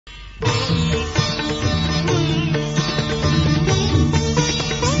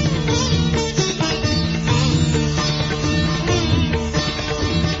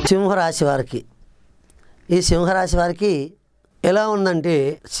సింహరాశి వారికి, ఈ సింహరాశి వారికి ఎలా ఉందంటే,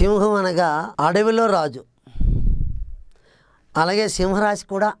 సింహం అనగా అడవిలో రాజు. అలాగే సింహరాశి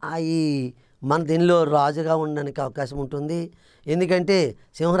కూడా ఈ మన దీనిలో రాజుగా ఉండడానికి అవకాశం ఉంటుంది. ఎందుకంటే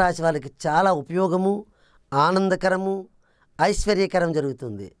సింహరాశి వాళ్ళకి చాలా ఉపయోగము, ఆనందకరము, ఐశ్వర్యకరం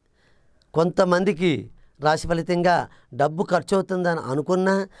జరుగుతుంది. కొంతమందికి రాశి ఫలితంగా డబ్బు ఖర్చు అవుతుందని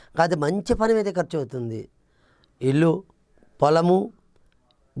అనుకున్నా అది మంచి పని మీద ఖర్చు అవుతుంది. ఇల్లు, పొలము,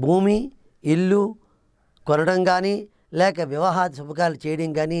 భూమి, ఇల్లు కొనడం కానీ లేక వివాహ శుభకాలు చేయడం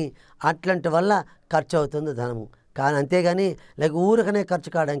కానీ అట్లాంటి వల్ల ఖర్చు అవుతుంది ధనము. కానీ అంతేగాని లేక ఊరికనే ఖర్చు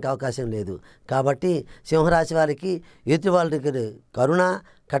కావడానికి అవకాశం లేదు. కాబట్టి సింహరాశి వారికి ఎదుటి వాళ్ళ దగ్గర కరుణ,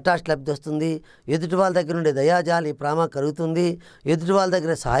 కటాక్ష లబ్ధి వస్తుంది. ఎదుటి వాళ్ళ దగ్గర నుండి దయాజాలి, ప్రేమ కలుగుతుంది. ఎదుటి వాళ్ళ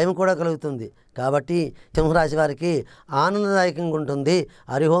దగ్గర సహాయం కూడా కలుగుతుంది. కాబట్టి సింహరాశి వారికి ఆనందదాయకంగా ఉంటుంది.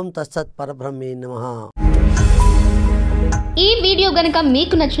 హరి ఓం తత్సత్ పరబ్రహ్మే నమః. ఈ వీడియో గనుక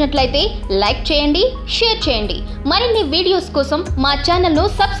మీకు నచ్చినట్లయితే లైక్ చేయండి, షేర్ చేయండి. మరిన్ని వీడియోస్ కోసం మా ఛానల్ను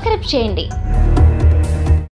సబ్స్క్రైబ్ చేయండి.